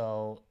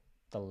also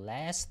the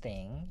last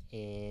thing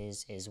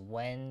is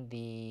when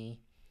these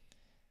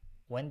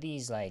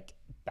like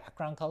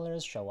background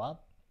colors show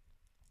up,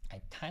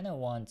 I kind of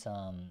want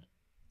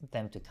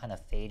them to kind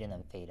of fade in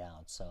and fade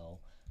out. So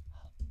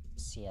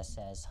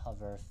CSS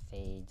hover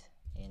fade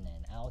in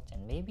and out,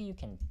 and maybe you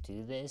can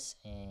do this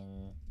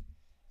in,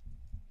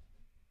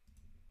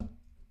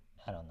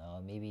 I don't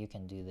know, maybe you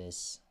can do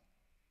this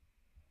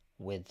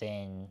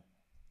within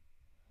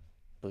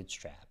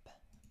Bootstrap,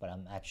 but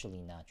I'm actually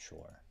not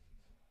sure.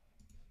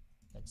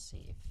 Let's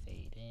see,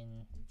 fade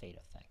in, fade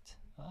effect.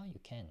 Oh,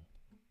 you can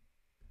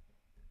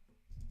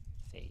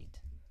fade.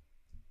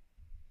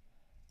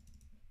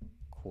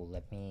 Cool.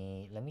 Let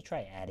me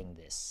try adding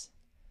this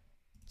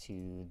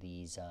to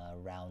these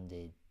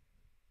rounded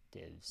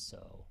divs.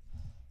 So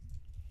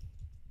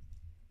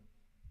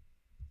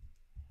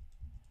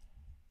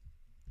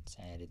let's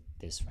add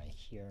this right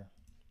here.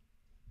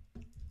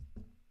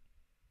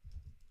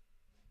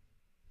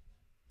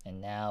 And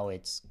now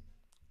it's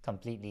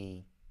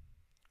completely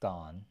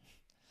gone.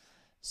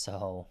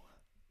 So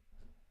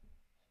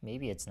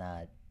maybe it's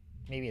not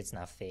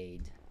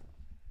fade.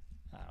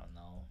 I don't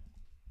know.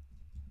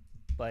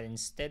 But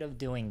instead of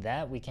doing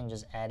that, we can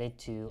just add it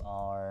to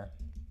our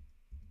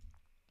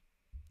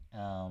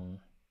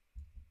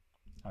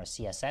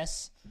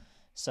CSS.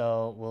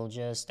 So we'll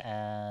just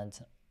add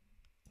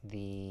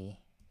these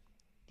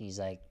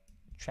like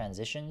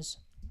transitions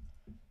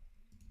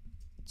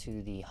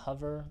to the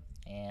hover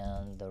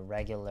and the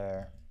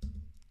regular.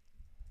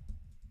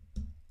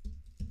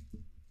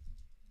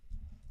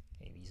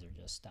 Okay, these are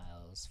just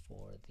styles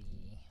for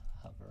the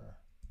hover.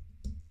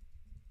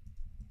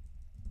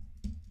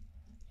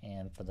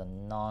 And for the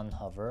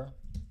non-hover,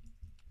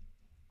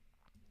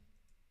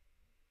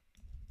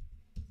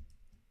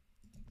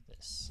 like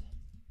this.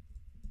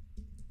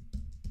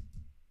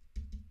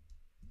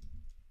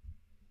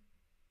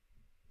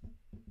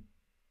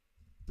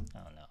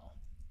 Oh no.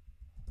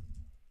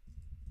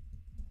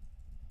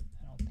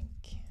 I don't think.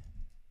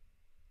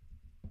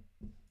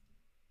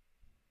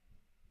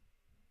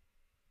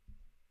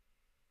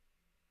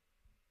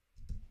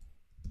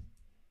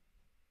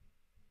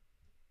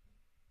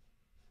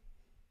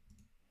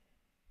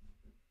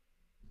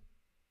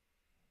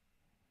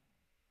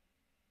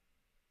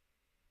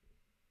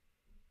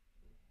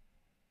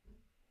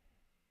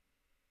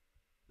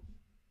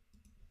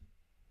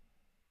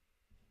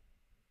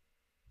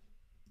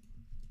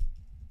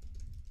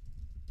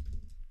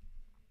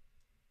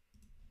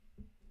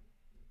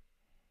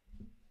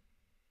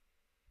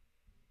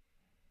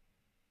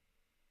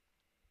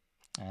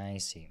 I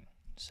see.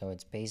 So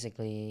it's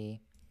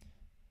basically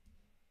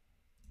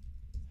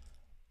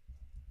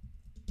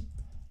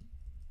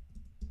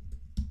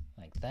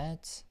like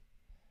that,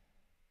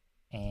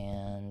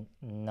 and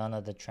none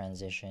of the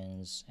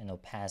transitions and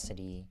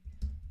opacity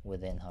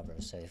within hover.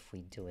 So if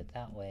we do it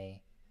that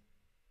way,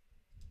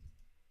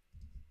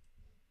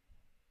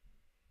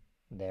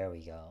 there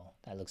we go.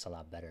 That looks a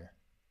lot better.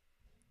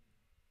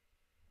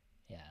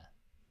 Yeah,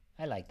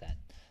 I like that.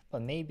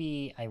 But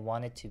maybe I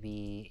want it to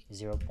be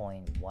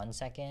 0.1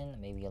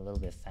 second, maybe a little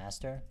bit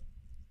faster.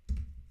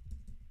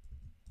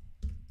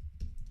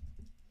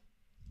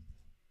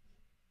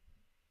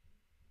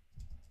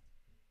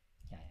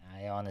 Yeah,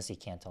 I honestly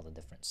can't tell the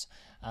difference.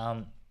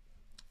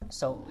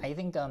 So I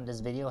think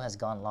this video has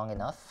gone long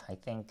enough. I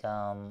think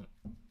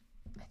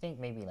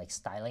maybe like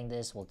styling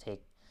this will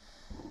take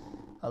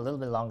a little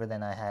bit longer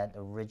than I had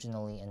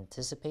originally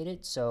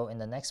anticipated. So in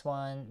the next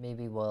one,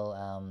 maybe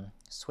we'll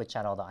switch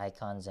out all the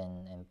icons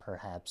and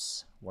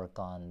perhaps work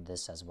on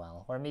this as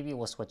well. Or maybe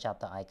we'll switch out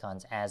the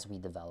icons as we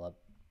develop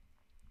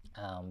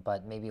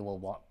but maybe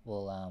we'll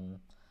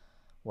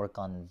work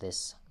on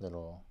this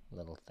little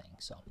thing.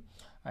 So,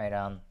 all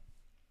right.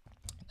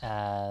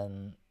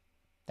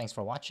 Thanks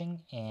for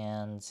watching,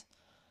 and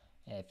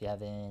if you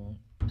haven't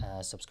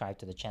subscribed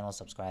to the channel,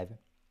 subscribe,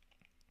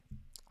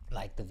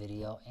 like the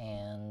video,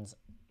 and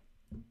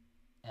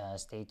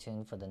stay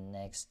tuned for the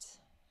next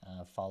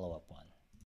follow-up one.